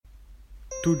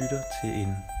Du lytter til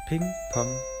en Pingpong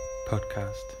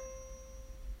podcast.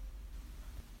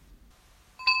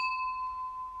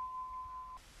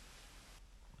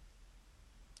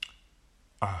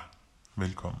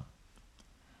 Velkommen.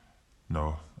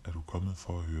 Nå, er du kommet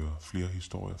for at høre flere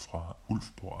historier fra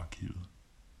Ulfborgarkivet?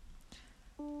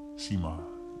 Sig mig,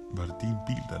 var det din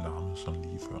bil, der larmede sådan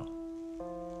lige før?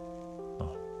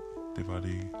 Nå, det var det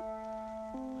ikke.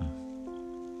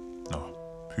 Nå,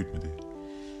 pyt med det.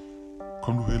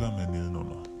 Kom du hellere med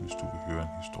nedenunder, hvis du vil høre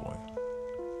en historie.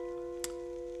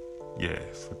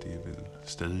 Ja, for det er vel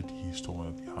stadig de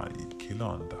historier, vi har i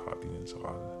kælderen, der har din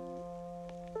interesse.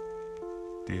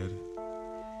 Det er det.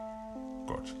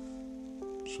 Godt.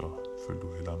 Så følg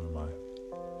du hellere med mig.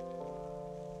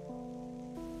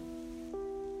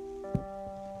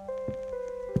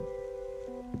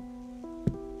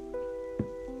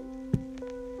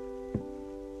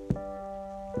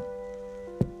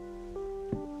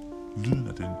 Lyden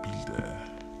af den bil, der er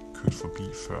kørt forbi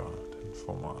før, den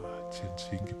får mig til at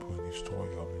tænke på en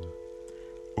historie om en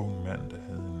ung mand, der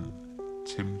havde en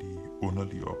temmelig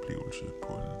underlig oplevelse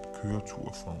på en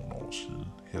kørertur for nogle år siden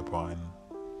her på egnen.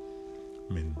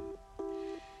 Men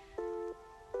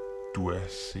du er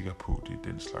sikker på, at det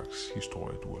er den slags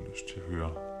historie, du har lyst til at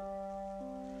høre?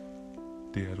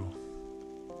 Det er du.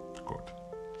 Godt.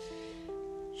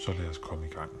 Så lad os komme i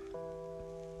gang.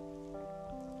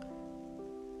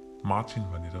 Martin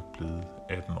var netop blevet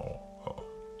 18 år, og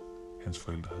hans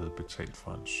forældre havde betalt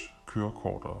for hans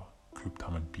kørekort og købt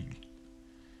ham en bil.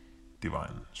 Det var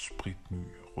en spritny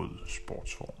rød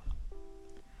sportsvogn.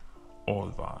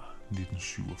 Året var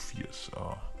 1987,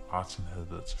 og Martin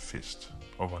havde været til fest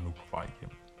og var nu på vej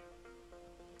hjem.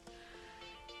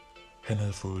 Han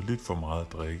havde fået lidt for meget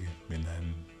at drikke, men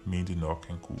han mente nok,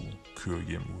 han kunne køre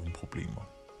hjem uden problemer.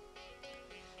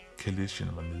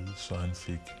 Kalesjen var nede, så han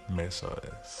fik masser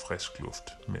af frisk luft,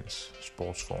 mens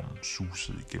sportsvognen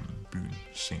susede igennem byen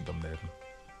sent om natten.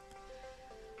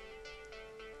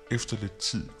 Efter lidt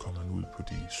tid kom han ud på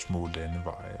de små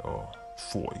landeveje og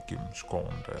for igennem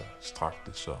skoven, der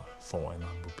strakte sig foran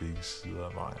ham på begge sider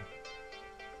af vejen.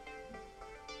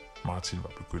 Martin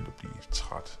var begyndt at blive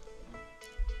træt.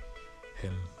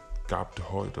 Han gabte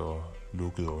højt og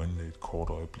lukkede øjnene et kort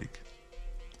øjeblik.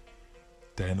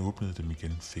 Da han åbnede dem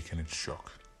igen, fik han et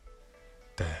chok.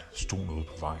 Der stod noget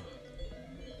på vejen.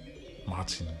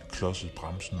 Martin klodsede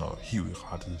bremsen og hiv i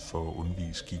rattet for at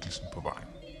undvige skikkelsen på vejen.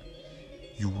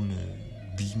 Hjulene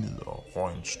vinede og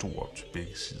røgen stod op til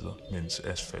begge sider, mens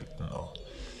asfalten og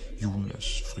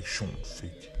hjulenes friktion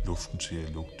fik luften til at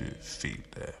lugte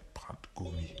fælt af brændt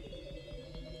gummi.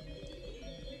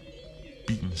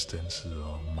 Bilen standsede,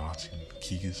 og Martin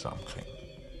kiggede sig omkring.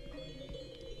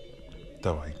 Der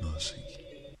var ikke noget at se.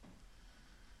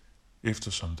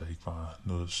 Eftersom der ikke var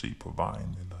noget at se på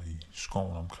vejen eller i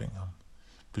skoven omkring ham,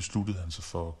 besluttede han sig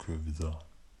for at køre videre.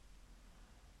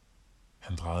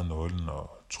 Han drejede nøglen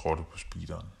og trådte på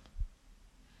speederen.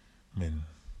 Men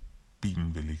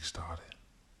bilen ville ikke starte.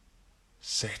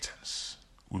 Satans,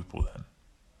 udbrød han.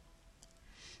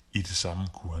 I det samme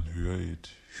kunne han høre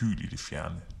et hyl i det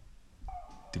fjerne.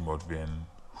 Det måtte være en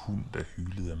hund, der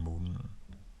hylede af månen.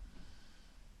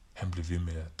 Han blev ved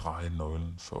med at dreje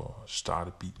nøglen for at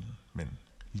starte bilen, men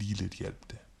lige lidt hjalp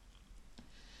det.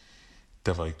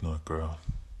 Der var ikke noget at gøre.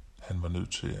 Han var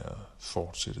nødt til at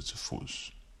fortsætte til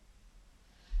fods.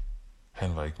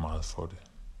 Han var ikke meget for det.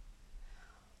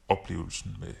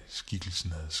 Oplevelsen med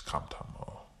skikkelsen havde skræmt ham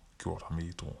og gjort ham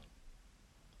ædru.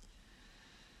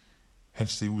 Han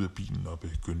steg ud af bilen og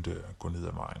begyndte at gå ned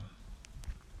ad vejen.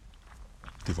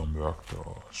 Det var mørkt,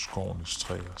 og skovens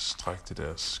træer strakte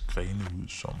deres grene ud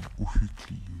som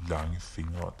uhyggelige lange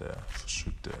fingre, der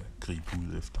forsøgte at gribe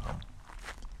ud efter ham.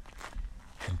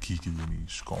 Han kiggede ind i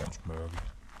skovens mørke.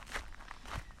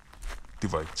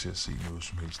 Det var ikke til at se noget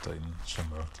som helst derinde, så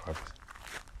mørkt var det.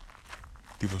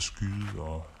 Det var skyet,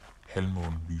 og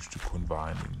halvmånen lyste kun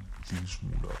vejen en lille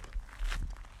smule op.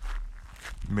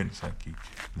 Mens han gik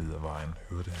ned ad vejen,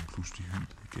 hørte han pludselig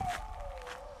hylet igen.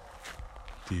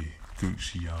 Det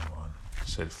gøs i ham, og han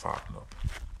satte farten op.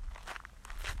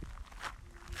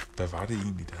 Hvad var det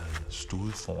egentlig, der havde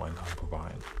stået foran ham på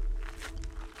vejen?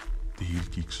 Det hele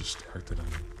gik så stærkt, at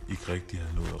han ikke rigtig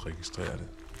havde nået at registrere det.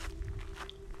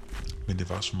 Men det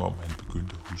var som om, han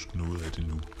begyndte at huske noget af det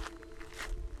nu.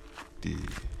 Det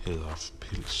havde haft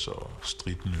pels og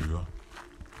strittende ører.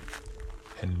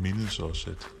 Han mindedes også,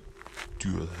 at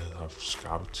dyret havde haft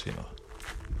skarpe tænder.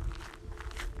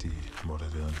 Det måtte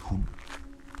have været en hund.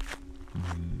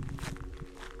 Men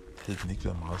havde den ikke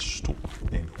været meget stor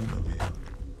af en hund at være?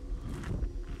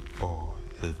 Og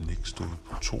havde den ikke stået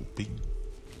på 2 ben?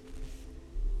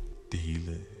 Det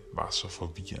hele var så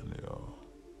forvirrende og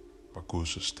var gået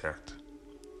så stærkt.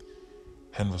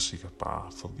 Han var sikkert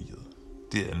bare forvirret.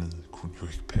 Det andet kunne jo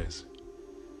ikke passe.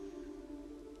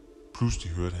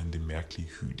 Pludselig hørte han det mærkelige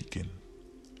hyl igen.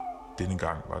 Denne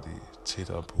gang var det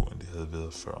tættere på, end det havde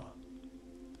været før.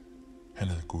 Han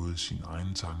havde gået i sine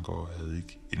egne tanker og havde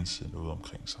ikke indset noget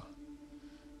omkring sig.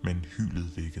 Men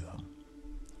hylet vækkede ham.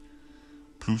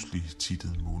 Pludselig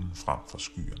tittede månen frem fra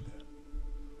skyerne,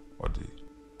 og det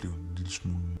blev en lille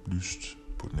smule lyst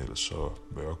på den ellers så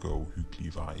mørke og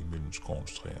uhyggelige vej imellem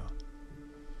skovens træer.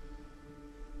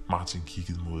 Martin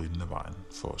kiggede mod enden af vejen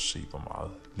for at se, hvor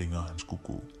meget længere han skulle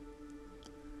gå.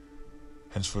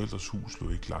 Hans forældres hus lå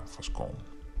ikke langt fra skoven.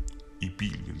 I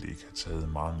bil ville det ikke have taget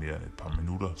meget mere end et par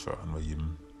minutter, før han var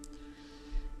hjemme.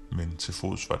 Men til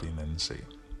fods var det en anden sag.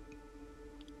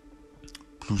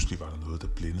 Pludselig var der noget, der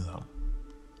blændede ham.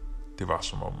 Det var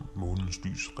som om månens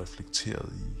lys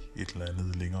reflekterede i et eller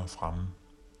andet længere fremme.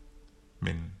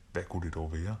 Men hvad kunne det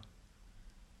dog være?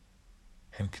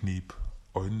 Han kneb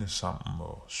øjnene sammen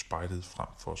og spejdede frem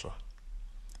for sig.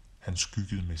 Han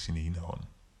skyggede med sin ene hånd.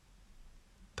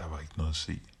 Der var ikke noget at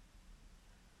se.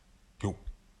 Jo.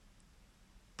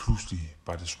 Pludselig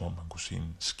var det som om man kunne se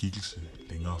en skikkelse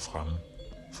længere fremme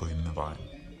for enden af vejen.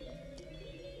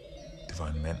 Det var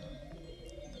en mand.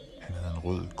 Han havde en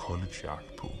rød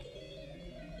collegejakke på.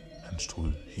 Han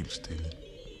stod helt stille.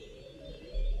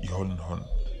 I holden hånd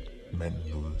manden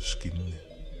noget skinnende.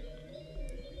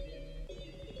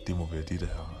 Det må være det, der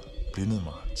har blændet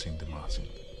mig, tænkte Martin.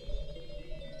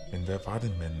 Men hvad var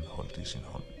det, manden holdt i sin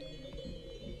hånd?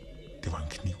 Det var en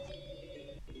kniv.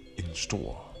 En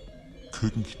stor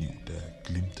køkkenkniv, der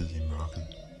glimtede i mørket.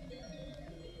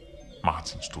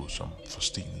 Martin stod som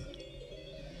forstenet.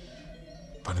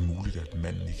 Var det muligt, at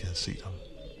manden ikke havde set ham?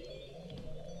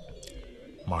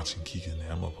 Martin kiggede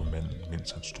nærmere på manden,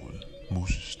 mens han stod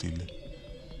musestille.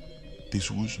 Det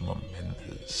så ud, som om manden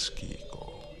havde skæg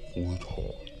og rodet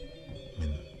hår.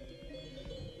 Men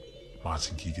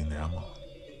Martin kiggede nærmere.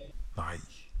 Nej,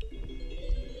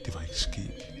 det var ikke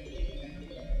skæg.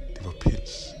 Det var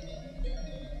pels.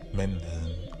 Manden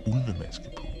havde en ulvemaske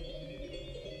på.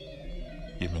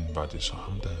 Jamen, var det så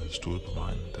ham, der havde stået på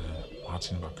vejen, da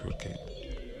Martin var kørt galt?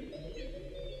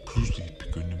 Pludselig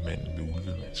begyndte manden med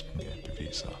ulvemasken at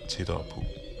bevæge sig tættere på.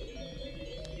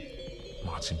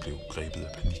 Martin blev grebet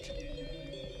af panik.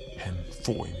 Han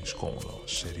for ind i skoven og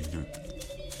satte i løb.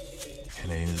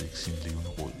 Han anede ikke sin levende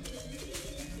råd.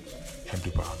 Han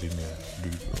blev bare ved med at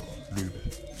løbe.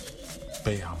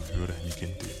 Bag ham hørte han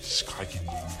igen det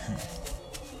skrækindlagende hyl.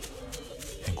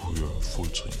 Han kunne høre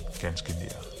fodtrin ganske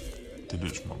nær. Det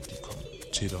lød som om de kom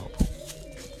tættere på.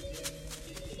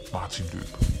 Martin løb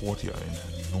hurtigere, end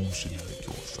han nogensinde havde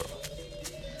gjort før.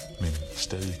 Men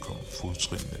stadig kom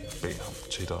fodtrinene bag ham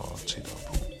tættere og tættere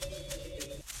på.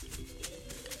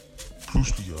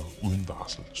 Pludselig og uden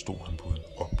varsel stod han på en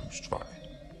oplyst vej.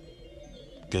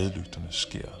 Gadelygterne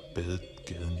badede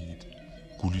gaden i et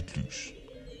gulligt lys.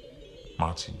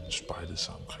 Martin spejdede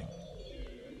sig omkring.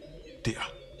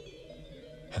 Der!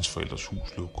 Hans forældres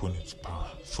hus lå kun et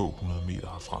par få 100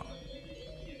 meter herfra.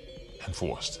 Han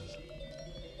for afsted.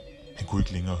 Han kunne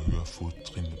ikke længere høre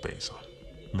fodtrinene bag sig,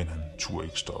 men han turde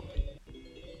ikke stoppe.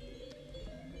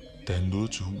 Da han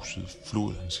nåede til huset,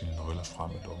 flåede han sine nøgler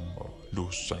frem i lommen og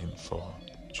låste sig ind for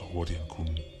så hurtigt han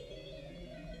kunne.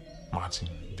 Martin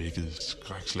vækkede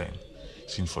skrækslagen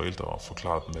sine forældre og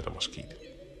forklarede dem, hvad der var sket.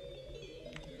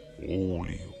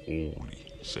 Rolig,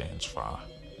 sagde hans far.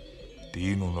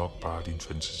 Det er nu nok bare din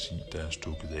fantasi, der er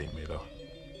stukket af med dig.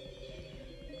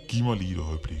 Giv mig lige et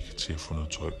øjeblik til at få noget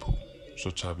tøj på,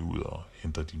 så tager vi ud og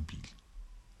henter din bil.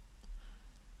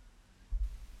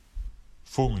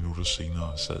 Få minutter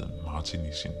senere sad Martin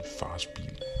i sin fars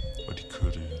bil, og de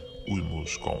kørte ud mod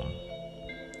skoven.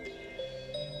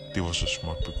 Det var så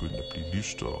småt begyndt at blive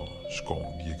lyst, og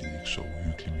skoven virkede ikke så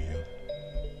uhyggelig mere.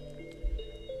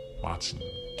 Martin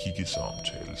kiggede sig om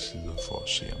til alle sider for at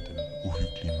se, om den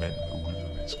uhyggelige mand med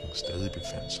ulvemasken stadig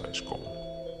befandt sig i skoven.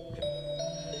 Men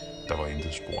der var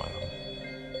intet spor af ham.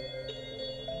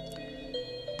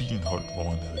 Bilen holdt, hvor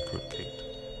han havde kørt galt.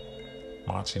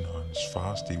 Martin og hans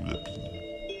far steg ud af bilen.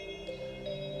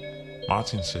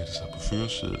 Martin satte sig på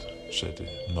førersædet, satte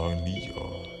nøglen i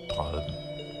og drejede den.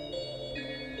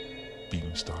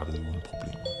 Bilen startede uden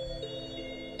problemer.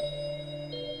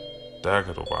 Der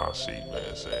kan du bare se, hvad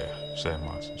jeg sagde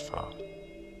Martins far.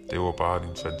 Det var bare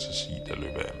din fantasi, der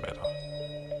løb af med dig.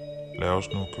 Lad os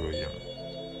nu køre hjem.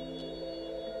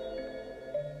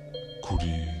 Kunne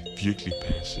det virkelig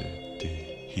passe, at det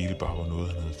hele bare var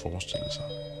noget, han havde forestillet sig?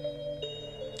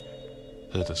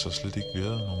 Havde der så slet ikke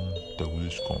været nogen derude i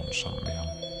skoven sammen med ham?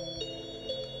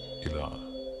 Eller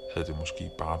havde det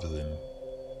måske bare været en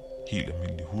helt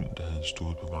almindelig hund, der havde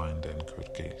stået på vejen, da han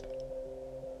kørte galt.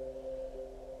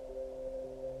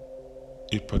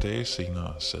 Et par dage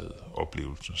senere sad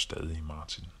oplevelsen stadig i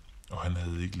Martin, og han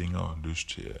havde ikke længere lyst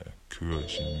til at køre i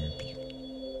sin nye bil.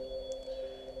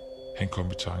 Han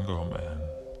kom i tanke om, at han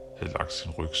havde lagt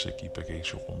sin rygsæk i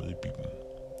bagagerummet i bilen,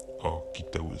 og gik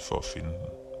derud for at finde den.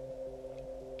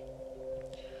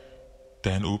 Da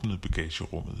han åbnede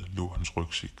bagagerummet, lå hans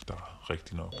rygsæk der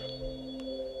rigtig nok.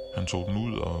 Han tog den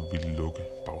ud og ville lukke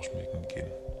bagsmækken igen.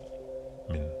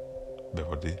 Men hvad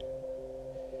var det?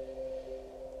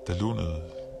 Der lå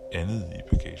noget andet i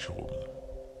bagagerummet,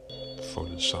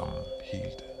 foldet sammen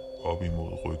helt op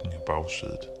imod ryggen af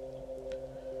bagsædet.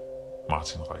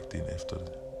 Martin rakte ind efter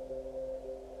det.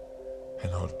 Han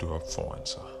holdt det op foran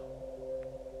sig.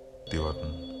 Det var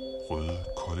den røde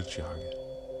collegejakke.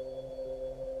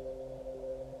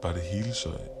 Var det hele så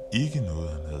ikke noget,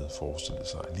 han havde forestillet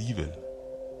sig alligevel?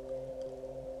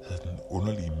 Havde den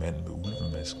underlige mand med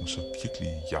ulvemasken så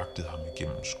virkelig jagtet ham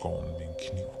igennem skoven med en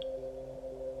kniv?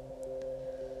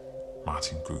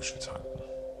 Martin gøs ved tanken.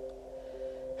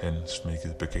 Han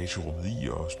smækkede bagagerummet i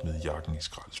og smed jakken i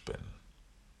skraldespanden.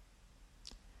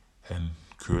 Han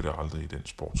kørte aldrig i den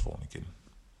sportsvogn igen.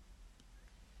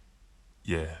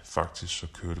 Ja, faktisk så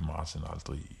kørte Martin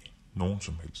aldrig i nogen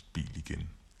som helst bil igen.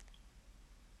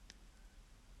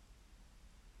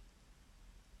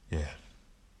 Ja,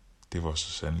 det var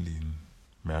så sandelig en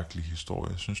mærkelig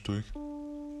historie, synes du ikke?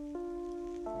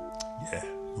 Ja,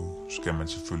 nu skal man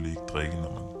selvfølgelig ikke drikke,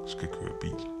 når man skal køre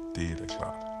bil. Det er da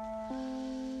klart.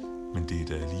 Men det er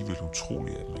da alligevel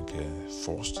utroligt, at man kan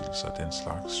forestille sig den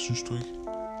slags, synes du ikke?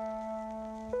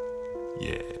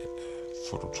 Ja,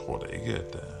 for du tror da ikke,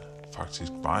 at der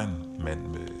faktisk var en mand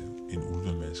med en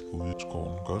ulvemaske ude i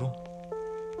skoven, gør du?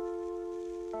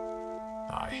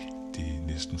 Nej, det er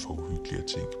næsten for uhyggeligt at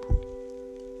tænke på.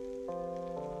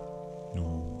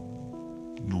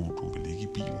 Nu er du vel ikke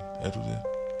i bil, er du det?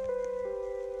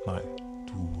 Nej,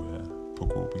 du er på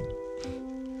gåben.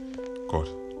 Godt.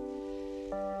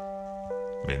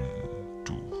 Men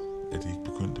er det ikke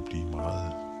begyndt at blive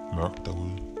meget mørkt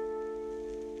derude?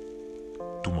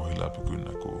 Du må hellere begynde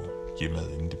at gå hjemad,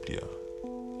 inden det bliver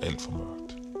alt for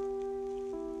mørkt.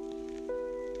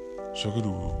 Så kan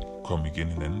du komme igen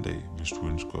en anden dag, hvis du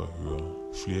ønsker at høre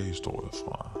flere historier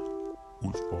fra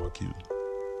Ulfborgarkivet.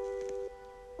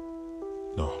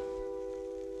 Nå,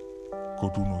 gå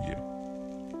du nu hjem.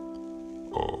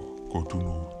 Og gå du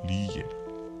nu lige hjem.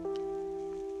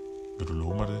 Vil du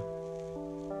love mig det?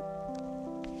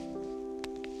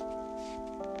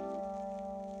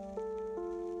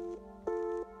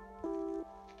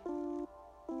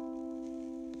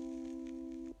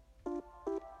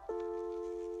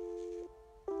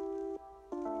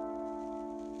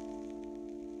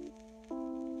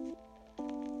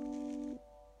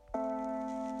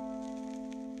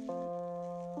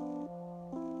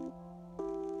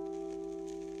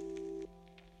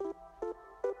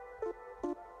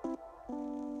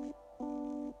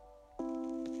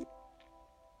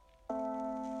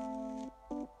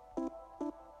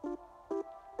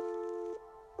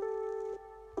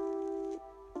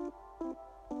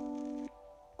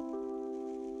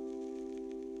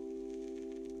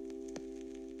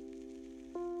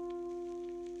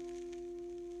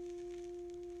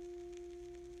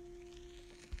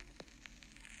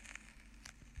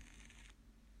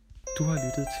 Du har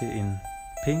lyttet til en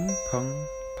Pingpong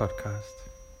podcast.